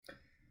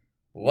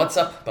What's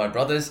up, my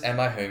brothers and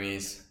my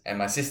homies and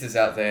my sisters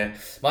out there?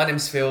 My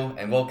name's Phil,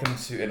 and welcome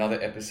to another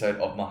episode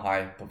of my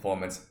High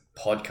Performance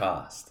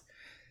Podcast.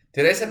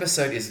 Today's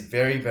episode is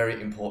very,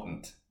 very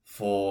important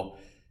for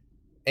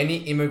any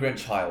immigrant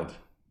child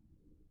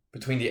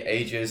between the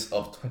ages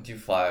of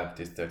 25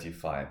 to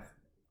 35.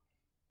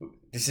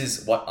 This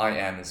is what I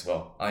am as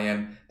well. I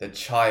am the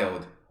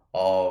child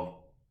of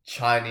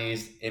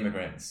Chinese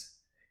immigrants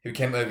who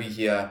came over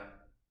here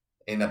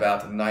in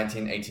about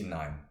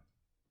 1989.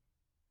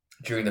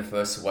 During the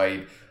first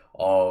wave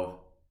of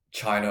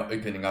China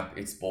opening up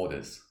its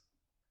borders.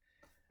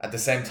 At the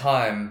same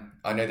time,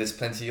 I know there's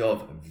plenty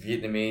of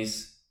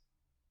Vietnamese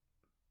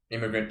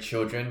immigrant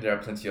children. There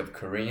are plenty of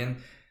Korean,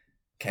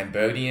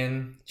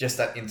 Cambodian, just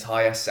that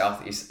entire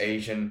Southeast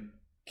Asian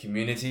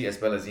community, as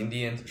well as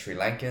Indians, Sri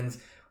Lankans.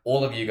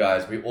 All of you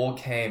guys, we all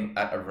came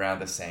at around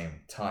the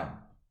same time.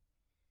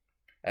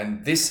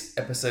 And this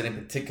episode in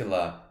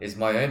particular is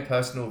my own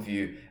personal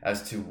view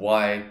as to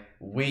why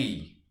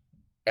we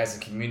as a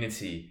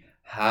community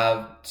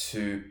have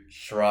to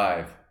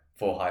strive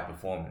for high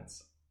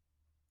performance.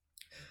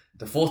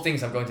 The four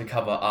things I'm going to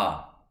cover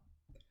are: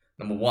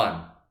 number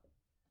one,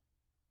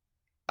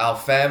 our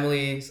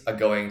families are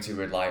going to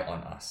rely on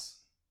us.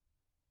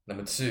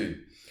 Number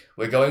two,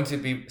 we're going to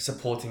be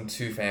supporting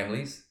two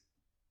families.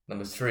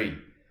 Number three,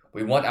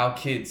 we want our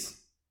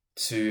kids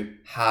to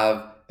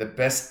have the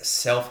best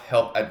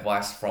self-help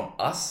advice from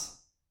us.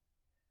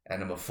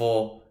 And number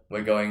four,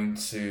 we're going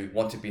to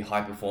want to be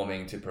high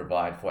performing to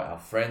provide for our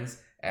friends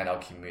and our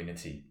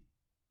community.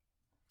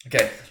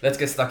 Okay, let's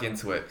get stuck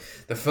into it.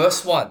 The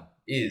first one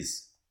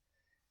is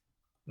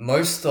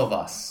most of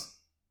us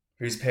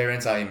whose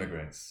parents are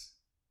immigrants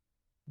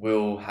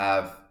will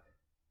have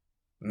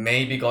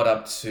maybe got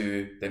up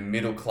to the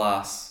middle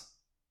class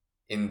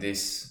in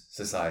this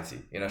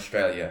society, in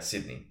Australia,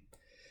 Sydney.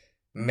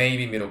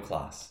 Maybe middle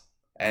class.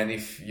 And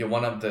if you're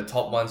one of the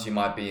top ones, you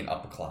might be in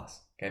upper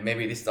class. Okay,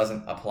 maybe this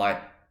doesn't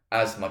apply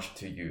as much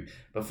to you.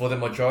 But for the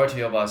majority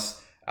of us,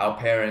 our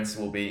parents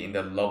will be in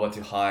the lower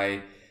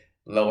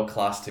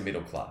class to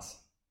middle class.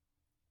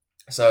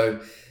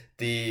 So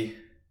the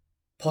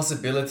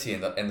possibility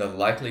and the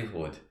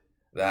likelihood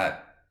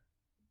that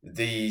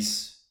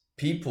these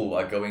people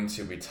are going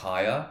to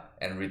retire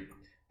and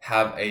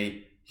have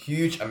a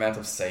huge amount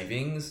of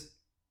savings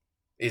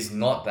is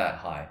not that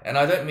high. And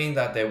I don't mean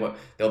that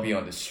they'll be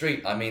on the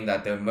street. I mean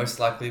that they most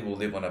likely will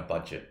live on a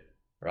budget,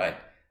 right?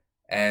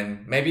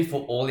 And maybe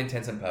for all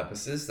intents and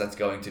purposes, that's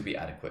going to be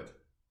adequate.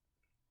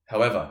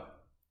 However,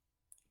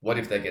 what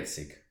if they get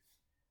sick?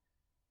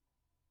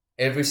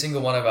 Every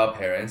single one of our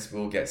parents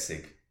will get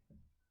sick.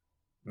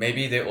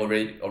 Maybe they're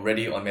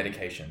already on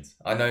medications.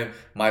 I know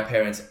my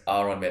parents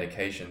are on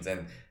medications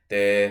and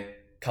they're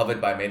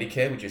covered by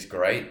Medicare, which is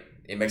great.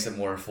 It makes it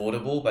more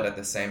affordable, but at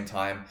the same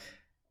time,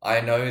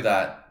 I know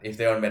that if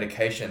they're on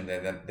medication,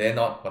 then they're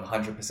not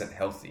 100%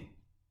 healthy.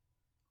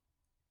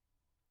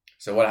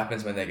 So what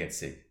happens when they get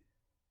sick?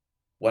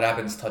 What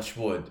happens, touch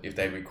wood, if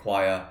they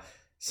require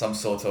some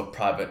sort of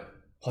private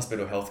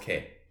hospital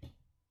healthcare?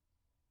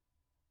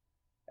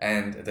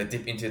 And they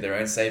dip into their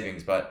own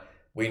savings, but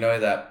we know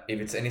that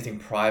if it's anything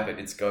private,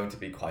 it's going to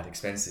be quite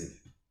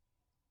expensive.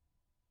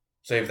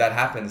 So if that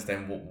happens,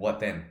 then what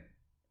then?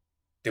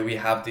 Do they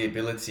have the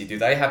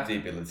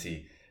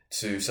ability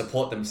to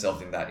support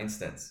themselves in that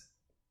instance?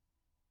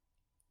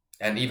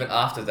 And even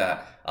after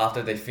that,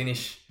 after they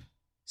finish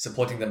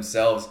supporting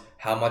themselves,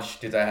 how much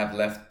do they have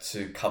left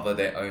to cover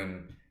their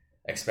own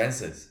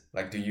expenses?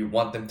 Like, do you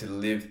want them to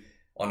live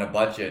on a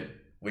budget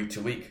week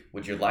to week?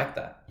 Would you like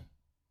that?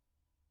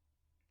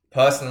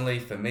 Personally,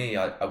 for me,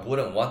 I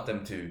wouldn't want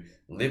them to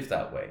live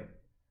that way.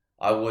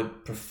 I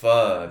would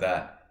prefer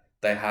that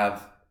they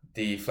have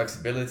the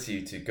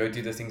flexibility to go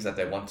do the things that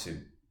they want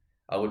to.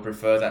 I would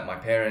prefer that my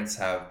parents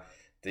have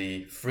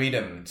the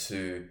freedom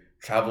to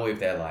travel if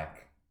they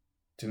like,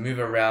 to move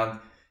around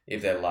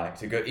if they like,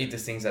 to go eat the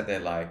things that they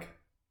like.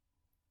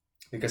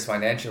 Because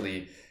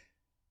financially,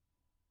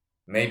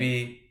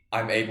 maybe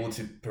I'm able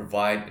to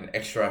provide an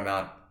extra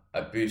amount,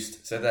 a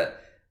boost, so that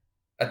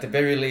at the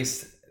very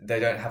least, they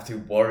don't have to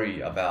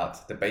worry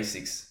about the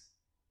basics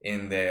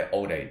in their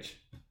old age.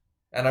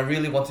 And I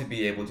really want to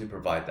be able to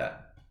provide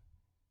that.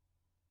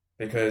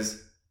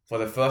 Because for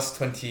the first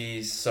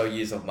 20 so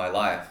years of my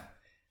life,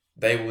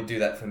 they will do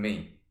that for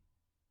me,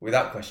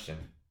 without question.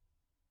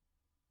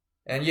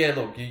 And yeah,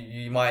 look,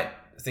 you might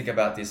think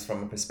about this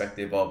from a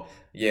perspective of,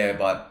 yeah,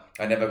 but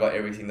I never got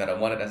everything that I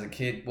wanted as a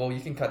kid. Well, you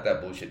can cut that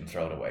bullshit and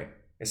throw it away.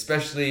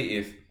 Especially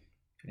if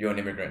you're an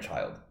immigrant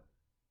child.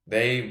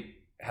 They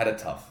had it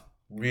tough.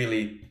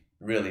 Really,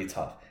 really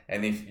tough.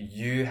 And if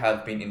you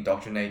have been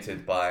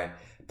indoctrinated by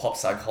pop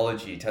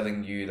psychology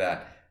telling you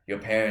that your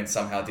parents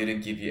somehow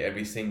didn't give you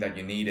everything that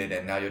you needed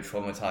and now you're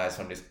traumatized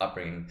from this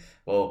upbringing,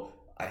 well,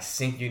 I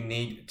think you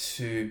need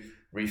to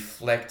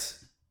reflect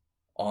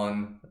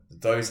on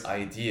those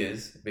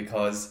ideas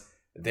because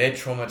they're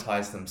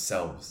traumatized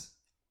themselves.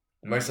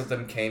 Most of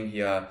them came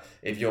here,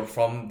 if you're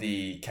from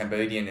the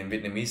Cambodian and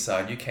Vietnamese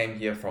side, you came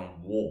here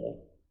from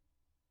war.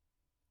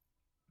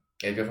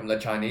 If you're from the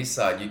Chinese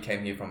side, you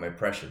came here from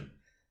oppression.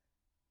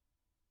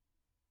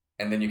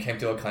 And then you came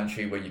to a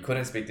country where you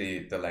couldn't speak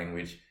the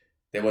language.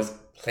 There was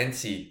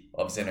plenty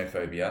of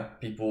xenophobia.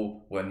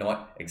 People were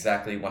not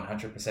exactly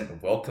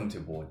 100% welcome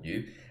toward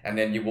you. And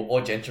then you were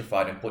all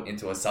gentrified and put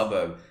into a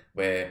suburb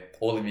where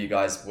all of you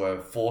guys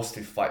were forced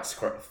to fight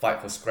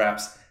for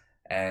scraps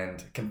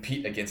and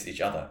compete against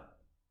each other.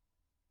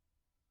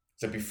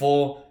 So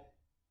before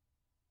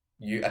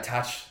you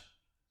attach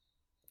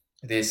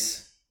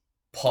this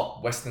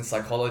pop Western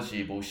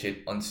psychology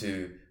bullshit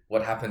onto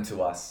what happened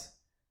to us,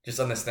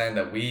 just understand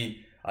that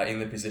we are in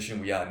the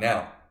position we are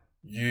now.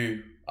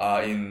 You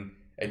are in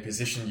a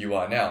position you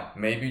are now.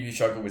 Maybe you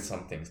struggle with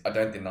some things. I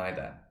don't deny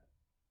that.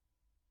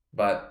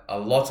 But a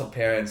lot of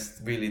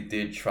parents really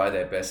did try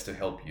their best to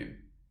help you.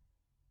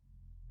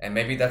 And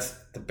maybe that's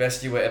the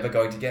best you were ever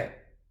going to get.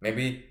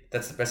 Maybe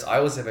that's the best I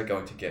was ever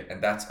going to get.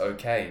 And that's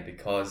okay,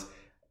 because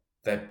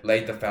they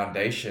laid the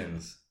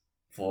foundations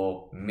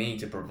for me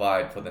to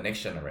provide for the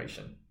next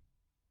generation.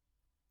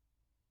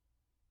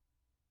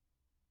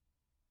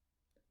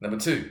 Number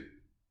 2,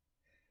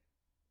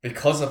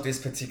 because of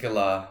this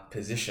particular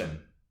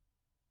position,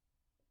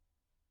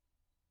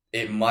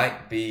 it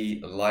might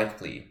be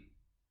likely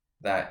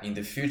that in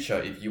the future,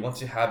 if you want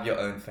to have your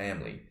own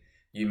family,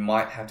 you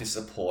might have to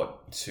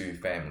support 2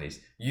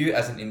 families. You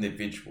as an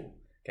individual,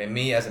 okay,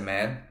 me as a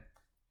man,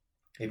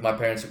 if my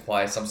parents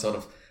require some sort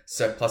of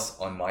surplus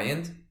on my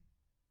end,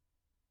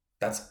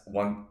 that's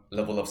one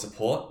level of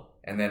support.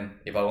 And then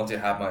if I want to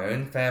have my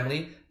own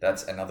family,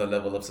 that's another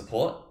level of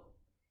support.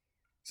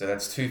 So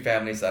that's 2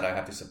 families that I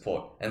have to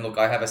support. And look,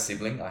 I have a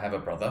sibling, I have a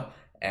brother,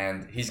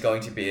 and he's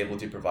going to be able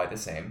to provide the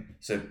same.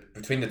 So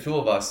between the 2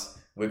 of us,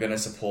 we're going to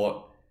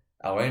support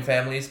our own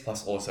families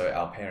plus also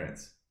our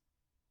parents.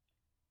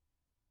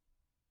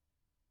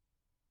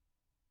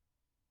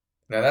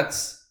 Now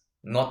that's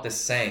not the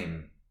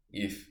same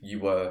if they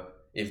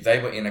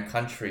were in a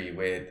country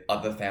where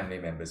other family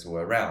members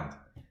were around.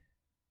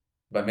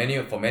 But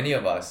for many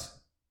of us,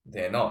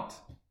 they're not.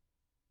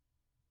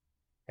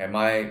 And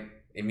my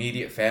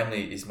immediate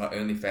family is my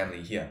only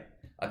family here.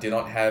 I do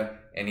not have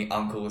any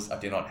uncles. I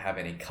do not have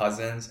any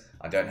cousins.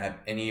 I don't have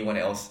anyone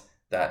else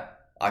that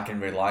I can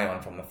rely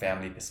on from a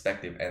family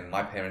perspective, and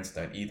my parents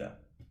don't either.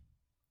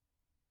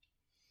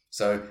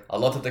 So a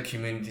lot of the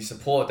community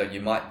support that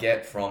you might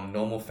get from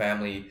normal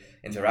family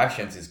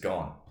interactions is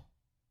gone.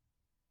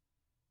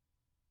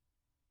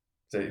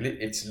 So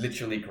it's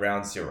literally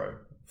ground zero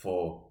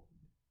for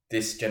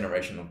this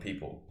generation of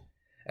people.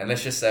 And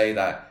let's just say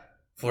that,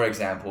 for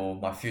example,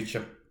 my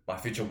future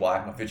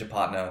wife, my future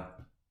partner,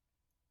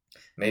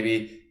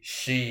 maybe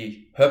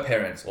her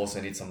parents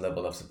also need some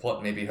level of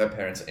support. Maybe her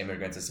parents are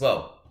immigrants as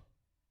well,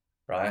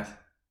 right?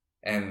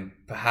 And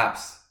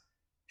perhaps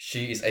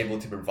she is able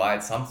to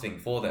provide something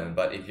for them.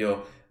 But if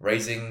you're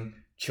raising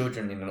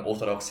children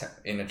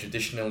in a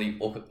traditionally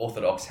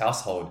orthodox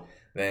household,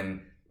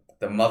 then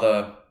the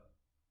mother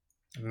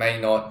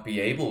may not be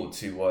able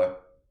to work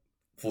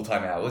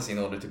full-time hours in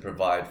order to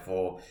provide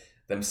for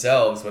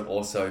themselves, but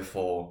also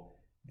for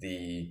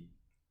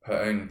her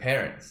own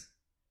parents.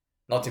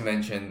 Not to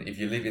mention, if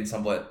you live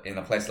in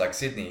a place like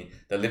Sydney,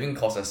 the living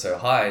costs are so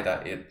high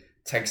that it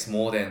takes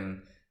more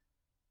than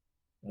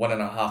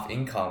 1.5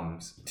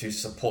 incomes to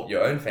support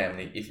your own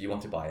family if you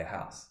want to buy a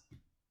house.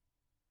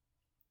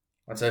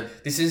 And so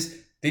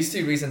these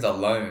 2 reasons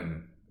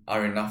alone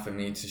are enough for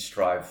me to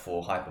strive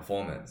for high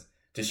performance,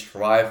 to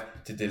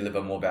strive to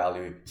deliver more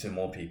value to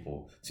more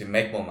people, to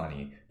make more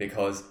money,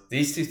 because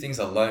these 2 things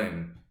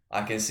alone,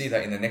 I can see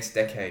that in the next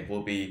decade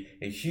will be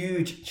a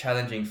huge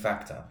challenging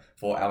factor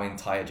for our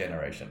entire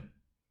generation.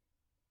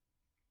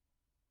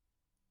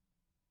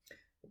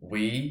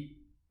 We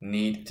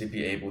need to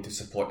be able to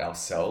support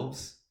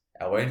ourselves,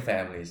 our own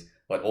families,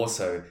 but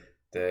also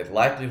the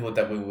likelihood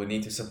that we will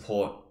need to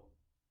support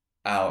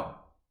our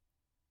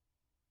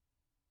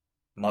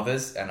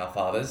mothers and our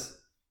fathers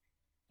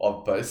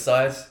of both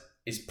sides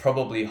is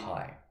probably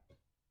high.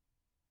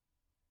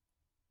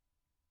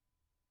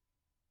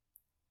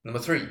 Number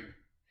 3,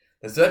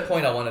 the third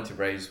point I wanted to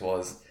raise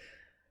was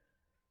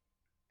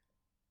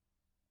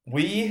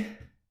we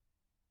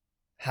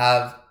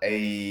have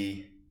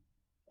a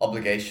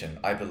obligation,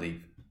 I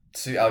believe,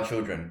 to our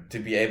children to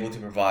be able to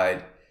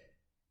provide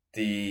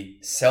the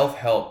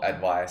self-help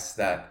advice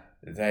that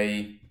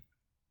they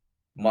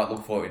might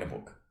look for in a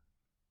book.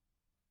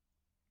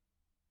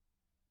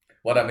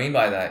 What I mean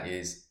by that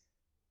is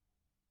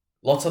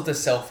lots of the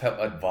self-help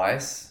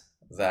advice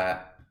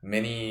that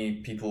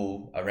many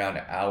people around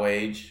our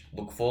age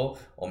look for,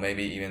 or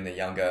maybe even the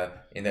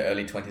younger in the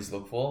early 20s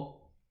look for,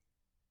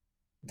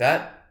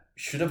 that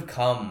should have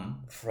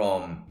come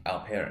from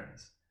our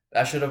parents.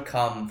 That should have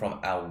come from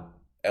our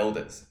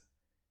elders.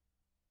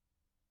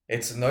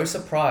 It's no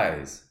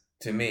surprise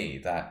to me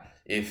that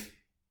if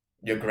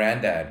your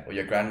granddad or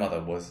your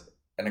grandmother was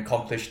an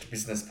accomplished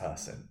business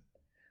person,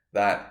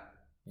 that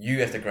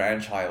you as the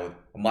grandchild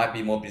might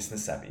be more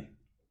business savvy.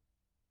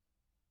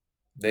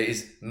 There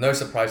is no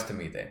surprise to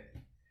me there.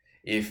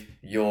 if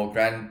your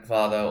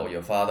grandfather or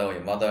your father or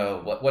your mother,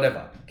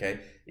 whatever, okay,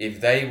 if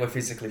they were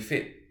physically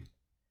fit,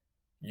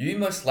 you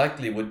most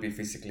likely would be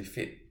physically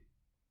fit.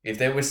 If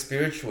they were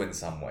spiritual in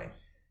some way,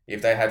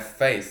 if they had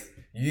faith,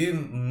 you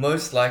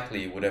most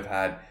likely would have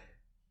had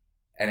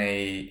an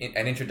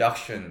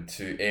introduction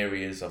to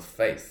areas of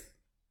faith.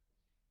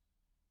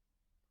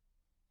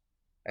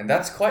 And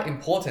that's quite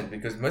important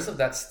because most of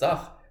that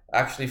stuff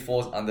actually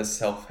falls under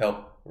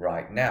self-help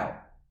right now.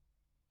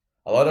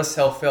 A lot of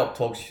self-help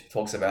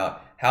talks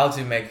about how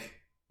to make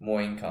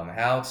more income,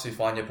 how to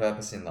find your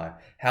purpose in life,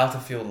 how to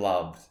feel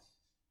loved.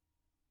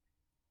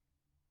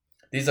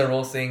 These are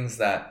all things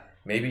that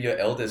maybe your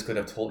elders could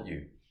have taught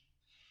you.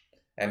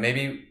 And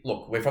maybe,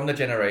 look, we're from the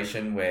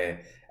generation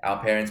where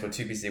our parents were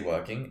too busy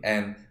working,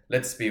 and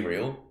let's be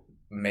real,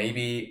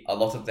 maybe a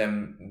lot of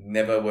them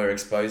never were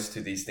exposed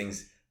to these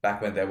things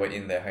back when they were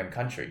in their home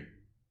country.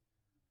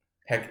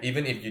 Heck,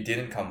 even if you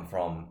didn't come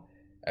from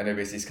an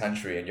overseas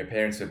country and your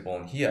parents were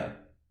born here,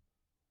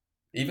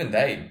 even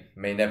they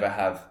may never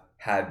have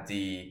had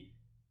the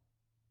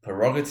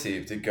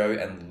prerogative to go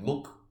and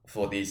look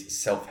for these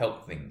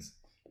self-help things.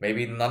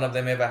 Maybe none of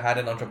them ever had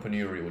an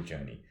entrepreneurial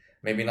journey.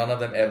 Maybe none of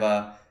them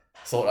ever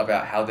thought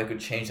about how they could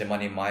change their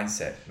money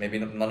mindset. Maybe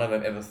none of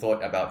them ever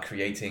thought about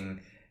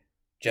creating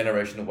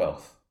generational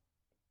wealth.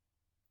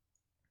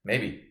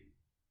 Maybe.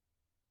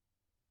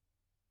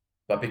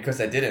 But because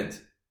they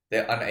didn't,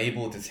 they're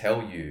unable to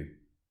tell you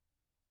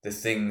the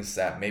things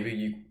that maybe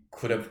you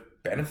could have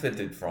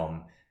benefited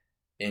from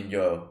in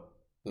your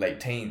late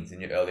teens, in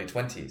your early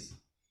 20s.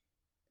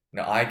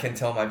 Now, I can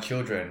tell my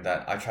children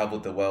that I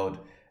traveled the world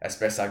as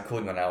best I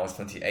could when I was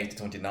 28 to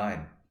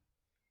 29.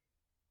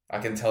 I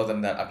can tell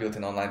them that I built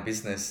an online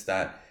business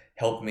that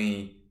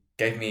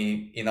gave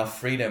me enough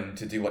freedom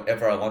to do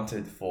whatever I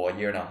wanted for a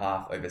year and a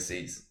half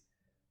overseas.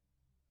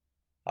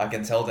 I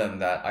can tell them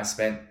that I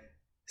spent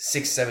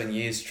 6-7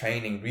 years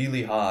training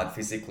really hard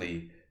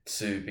physically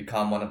to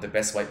become one of the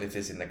best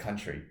weightlifters in the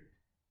country.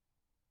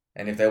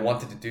 And if they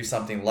wanted to do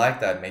something like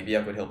that, maybe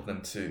I could help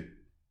them too.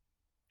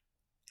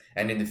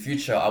 And in the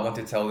future, I want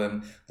to tell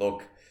them,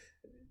 look,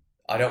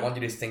 I don't want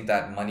you to think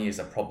that money is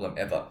a problem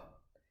ever.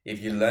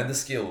 If you learn the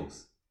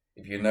skills,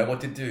 if you know what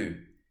to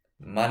do,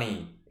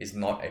 money is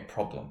not a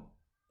problem.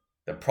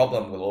 The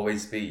problem will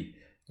always be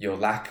your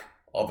lack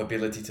of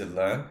ability to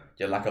learn,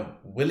 your lack of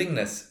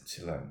willingness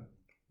to learn.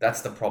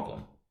 That's the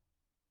problem.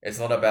 It's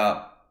not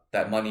about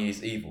that money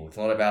is evil. It's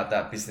not about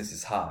that business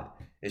is hard.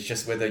 It's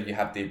just whether you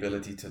have the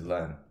ability to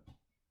learn.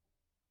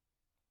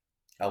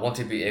 I want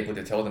to be able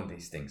to tell them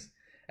these things.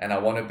 And I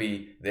want to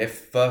be their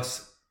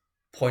first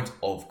point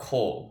of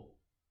call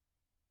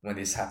when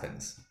this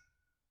happens.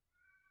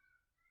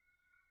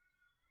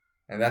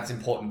 And that's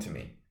important to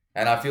me.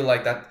 And I feel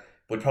like that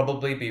would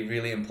probably be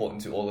really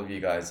important to all of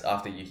you guys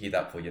after you hear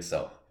that for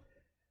yourself.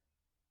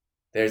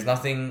 There's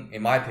nothing,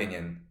 in my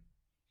opinion,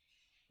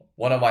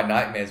 one of my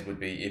nightmares would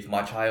be if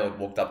my child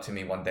walked up to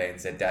me one day and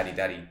said,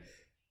 Daddy,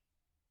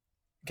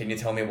 can you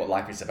tell me what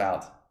life is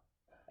about?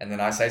 And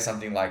then I say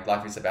something like,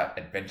 life is about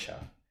adventure.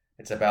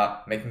 It's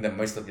about making the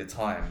most of your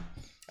time.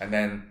 And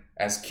then,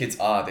 as kids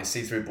are, they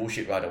see through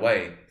bullshit right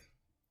away.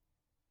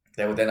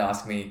 They will then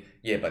ask me,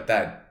 yeah, but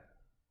Dad,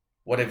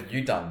 what have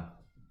you done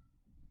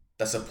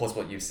that supports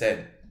what you've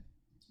said?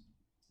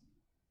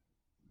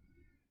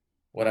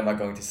 What am I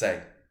going to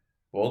say?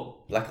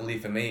 Well, luckily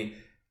for me,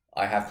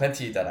 I have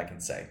plenty that I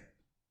can say.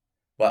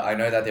 But I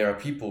know that there are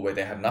people where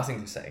they have nothing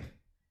to say.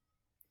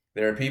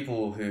 There are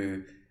people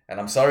who, and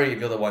I'm sorry if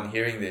you're the one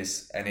hearing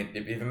this, and if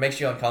it makes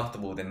you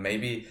uncomfortable, then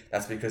maybe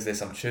that's because there's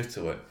some truth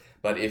to it.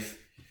 But if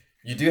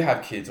you do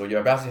have kids, or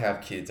you're about to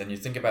have kids, and you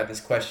think about this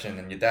question,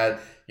 and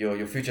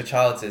your future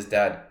child says,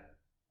 Dad,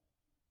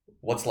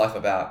 what's life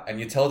about? And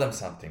you tell them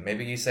something.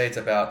 Maybe you say it's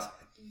about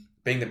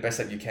being the best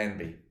that you can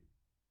be.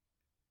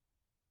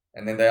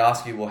 And then they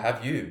ask you, well,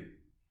 have you?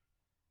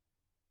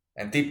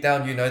 And deep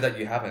down, you know that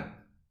you haven't.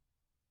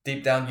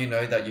 Deep down, you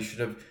know that you should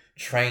have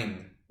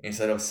trained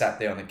instead of sat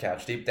there on the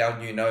couch. Deep down,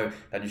 you know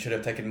that you should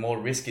have taken more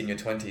risk in your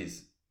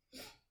 20s.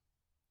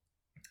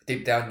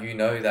 Deep down, you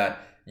know that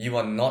you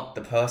are not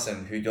the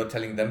person who you're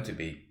telling them to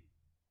be.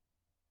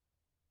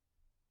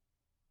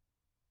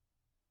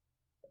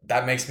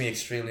 That makes me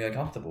extremely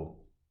uncomfortable.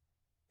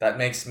 That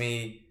makes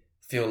me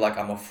feel like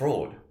I'm a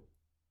fraud.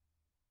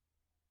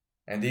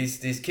 And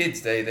these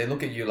kids, they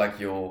look at you like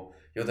you're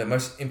the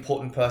most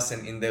important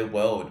person in their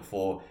world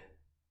for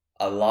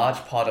a large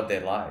part of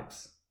their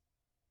lives.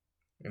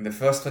 In the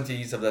first 20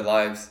 years of their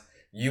lives,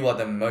 you are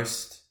the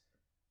most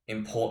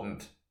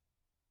important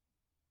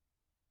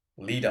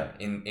leader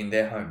in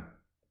their home,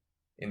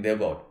 in their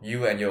world.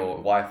 You and your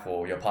wife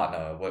or your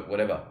partner,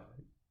 whatever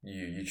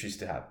you choose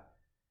to have.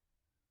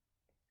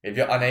 If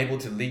you're unable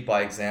to lead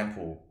by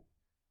example,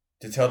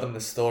 to tell them the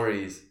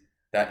stories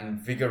that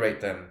invigorate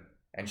them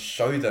and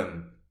show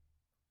them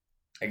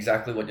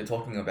exactly what you're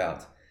talking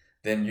about,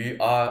 then you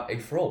are a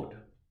fraud.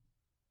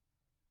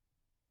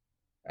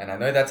 And I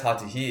know that's hard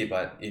to hear,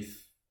 but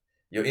if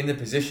you're in the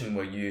position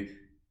where you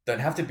don't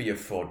have to be a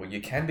fraud, where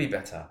you can be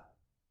better,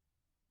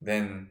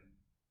 then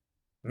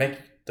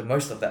make the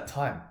most of that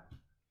time.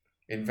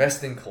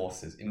 Invest in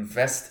courses,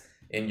 invest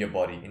in your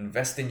body,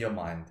 invest in your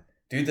mind.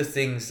 Do the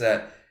things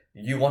that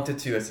you wanted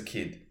to as a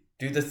kid.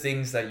 Do the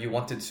things that you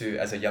wanted to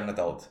as a young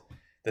adult.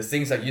 The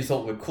things that you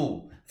thought were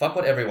cool. Fuck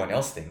what everyone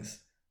else thinks.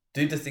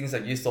 Do the things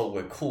that you thought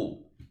were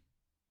cool.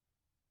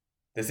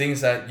 The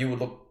things that you would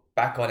look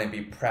back on and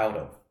be proud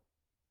of.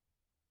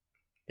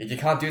 If you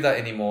can't do that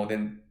anymore,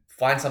 then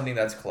find something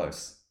that's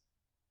close.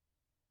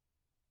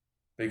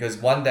 Because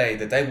one day,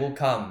 the day will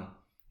come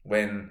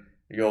when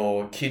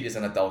your kid is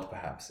an adult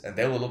perhaps, and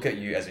they will look at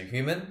you as a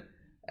human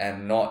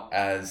and not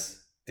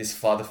as this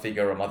father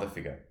figure or mother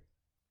figure.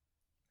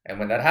 And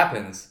when that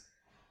happens,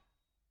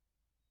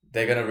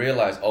 they're going to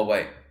realize, oh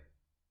wait,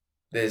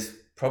 there's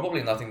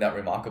probably nothing that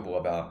remarkable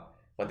about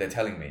what they're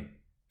telling me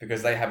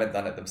because they haven't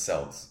done it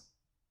themselves.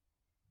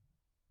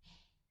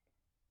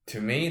 To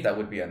me, that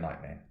would be a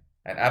nightmare,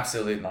 an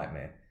absolute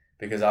nightmare,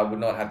 because I would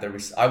not have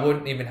I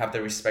wouldn't even have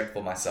the respect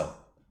for myself.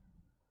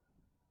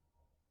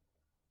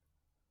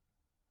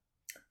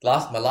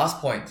 My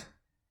last point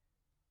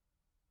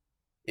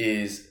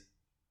is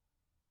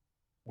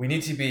we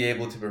need to be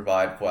able to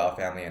provide for our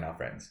family and our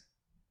friends,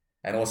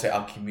 and also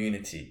our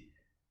community.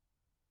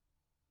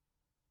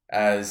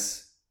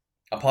 As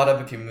a part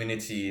of a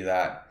community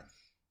that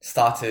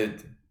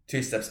started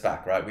 2 steps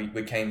back, right?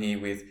 We came here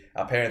with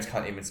our parents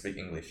can't even speak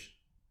English.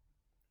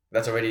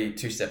 That's already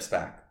 2 steps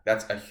back.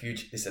 That's a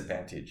huge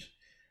disadvantage.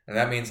 And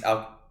that means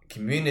our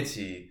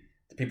community,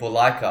 the people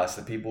like us,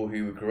 the people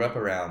who we grew up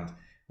around,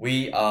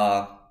 we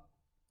are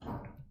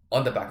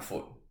on the back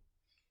foot.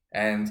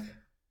 And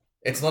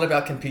it's not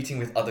about competing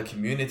with other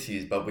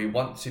communities, but we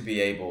want to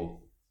be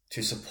able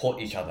to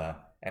support each other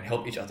and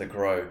help each other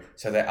grow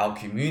so that our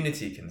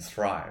community can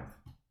thrive.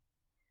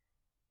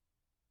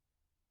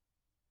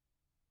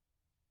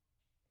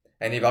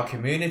 And if our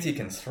community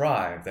can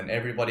thrive, then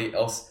everybody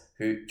else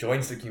who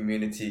joins the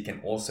community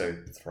can also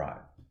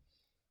thrive.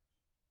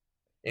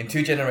 In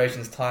 2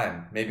 generations'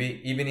 time,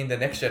 maybe even in the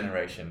next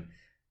generation,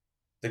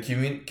 the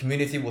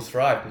community will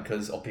thrive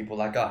because of people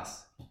like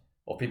us,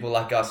 or people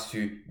like us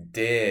who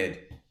dared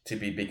to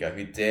be bigger,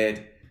 who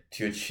dared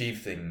to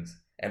achieve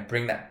things and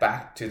bring that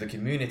back to the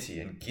community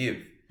and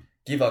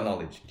give our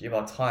knowledge, give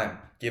our time,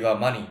 give our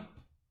money,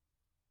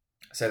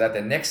 so that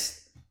the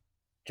next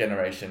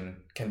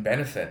generation can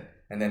benefit,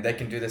 and then they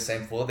can do the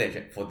same for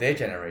their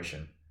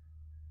generation.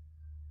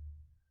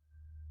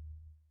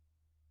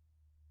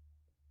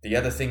 The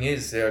other thing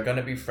is, there are going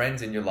to be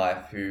friends in your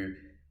life who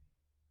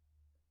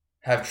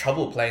have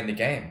trouble playing the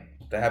game.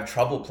 They have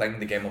trouble playing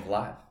the game of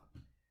life.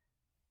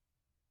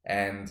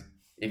 And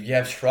if you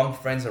have strong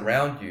friends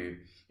around you,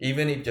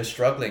 even if you're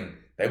struggling,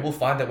 they will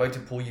find a way to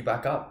pull you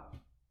back up.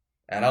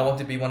 And I want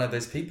to be one of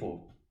those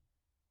people.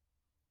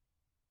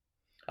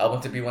 I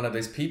want to be one of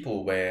those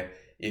people where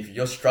if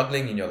you're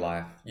struggling in your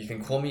life, you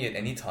can call me at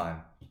any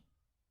time.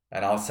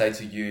 And I'll say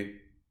to you,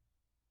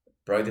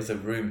 bro, there's a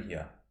room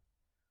here.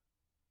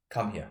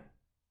 Come here.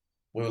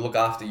 We'll look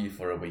after you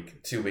for a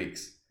week, 2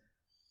 weeks.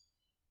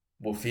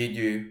 We'll feed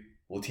you.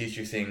 We'll teach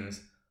you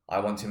things. I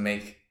want to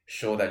make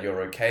sure that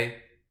you're okay.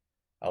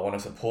 I want to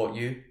support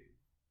you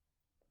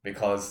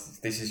because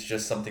this is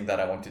just something that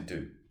I want to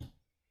do.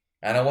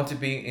 And I want to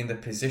be in the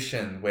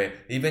position where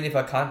even if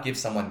I can't give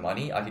someone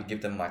money, I can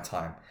give them my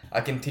time.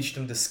 I can teach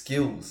them the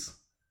skills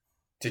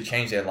to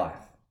change their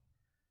life.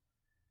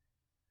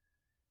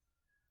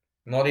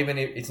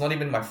 It's not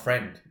even my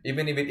friend.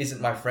 Even if it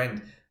isn't my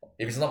friend,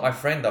 if it's not my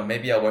friend, then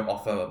maybe I won't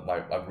offer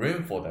my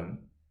room for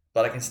them,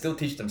 but I can still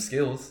teach them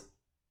skills.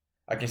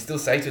 I can still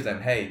say to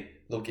them, hey,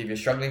 look, if you're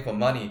struggling for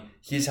money,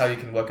 here's how you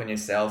can work on your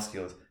sales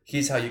skills.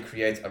 Here's how you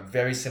create a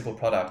very simple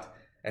product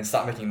and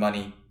start making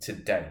money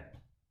today.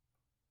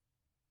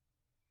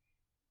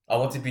 I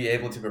want to be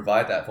able to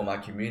provide that for my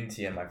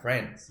community and my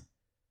friends.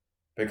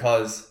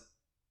 Because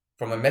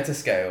from a meta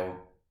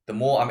scale, the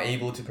more I'm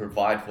able to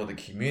provide for the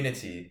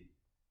community,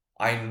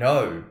 I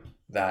know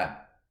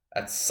that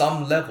at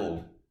some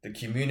level, the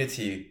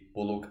community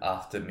will look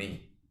after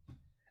me.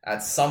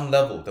 At some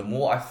level, the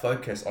more I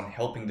focus on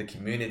helping the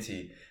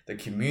community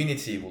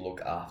will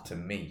look after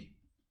me.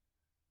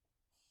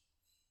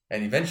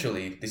 And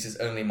eventually, this is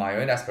only my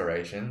own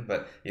aspiration,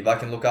 but if I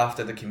can look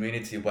after the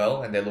community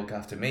well and they look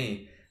after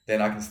me,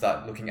 then I can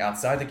start looking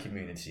outside the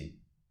community.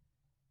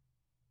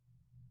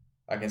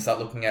 I can start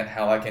looking at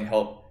how I can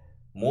help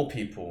more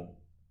people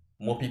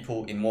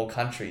in more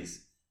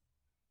countries.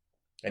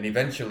 And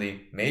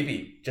eventually,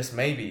 maybe, just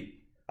maybe,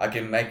 I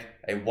can make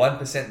a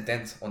 1%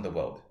 dent on the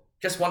world.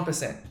 Just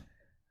 1%.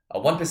 A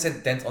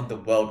 1% dent on the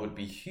world would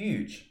be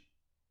huge.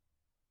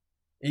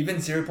 Even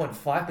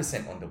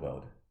 0.5% on the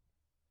world.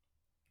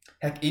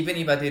 Heck, even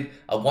if I did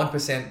a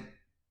 1%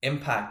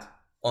 impact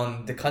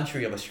on the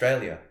country of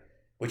Australia,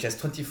 which has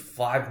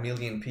 25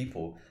 million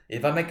people,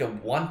 if I make a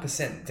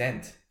 1%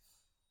 dent,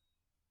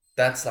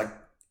 that's like,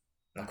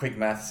 a quick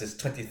math says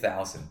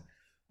 20,000,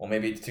 or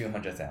maybe it's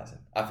 200,000,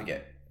 I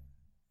forget.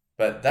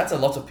 But that's a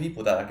lot of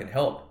people that I can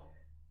help.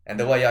 And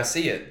the way I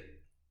see it,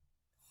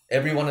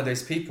 every one of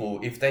those people,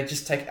 if they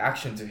just take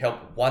action to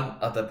help one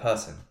other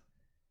person,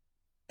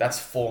 That's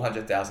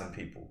 400,000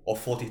 people or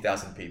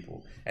 40,000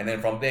 people. And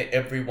then from there,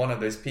 every one of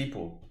those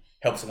people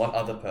helps one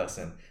other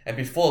person. And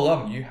before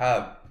long, you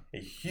have a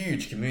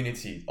huge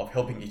community of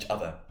helping each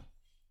other.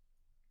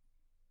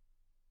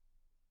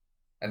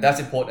 And that's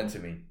important to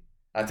me.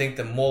 I think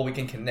the more we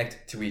can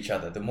connect to each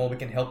other, the more we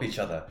can help each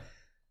other,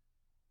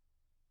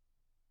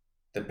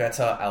 the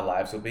better our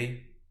lives will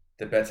be,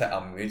 the better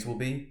our moods will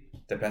be,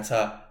 the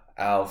better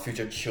our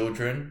future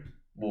children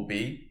will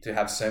be, to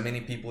have so many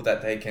people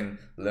that they can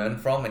learn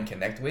from and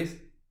connect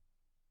with.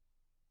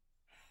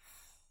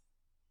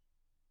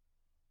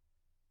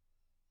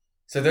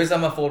 So those are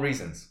my 4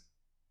 reasons.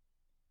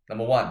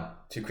 Number 1,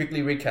 to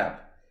quickly recap,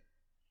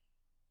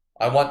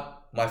 I want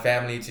my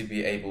family to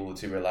be able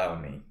to rely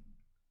on me.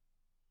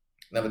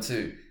 Number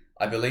 2,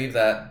 I believe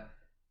that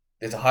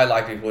there's a high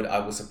likelihood I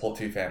will support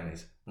 2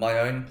 families, my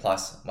own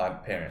plus my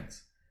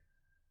parents.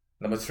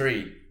 Number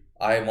 3,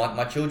 I want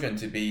my children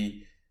to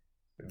be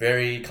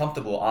very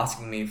comfortable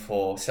asking me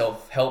for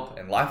self-help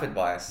and life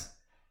advice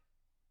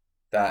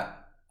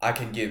that I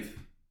can give.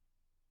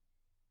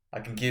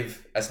 I can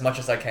give as much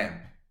as I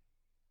can.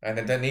 And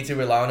they don't need to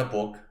rely on a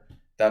book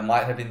that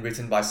might have been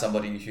written by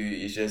somebody who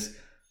is just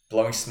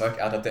blowing smoke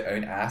out of their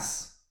own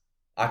ass.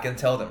 I can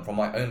tell them from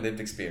my own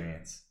lived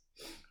experience.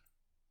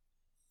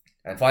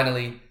 And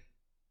finally,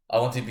 I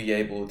want to be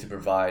able to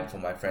provide for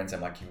my friends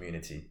and my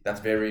community. That's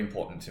very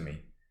important to me.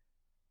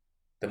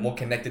 The more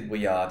connected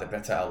we are, the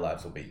better our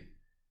lives will be.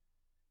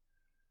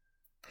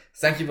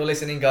 Thank you for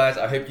listening, guys.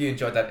 I hope you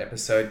enjoyed that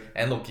episode.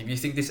 And look, if you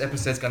think this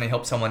episode is going to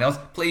help someone else,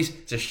 please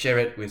just share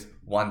it with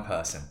one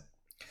person.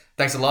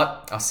 Thanks a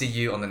lot. I'll see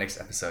you on the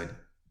next episode.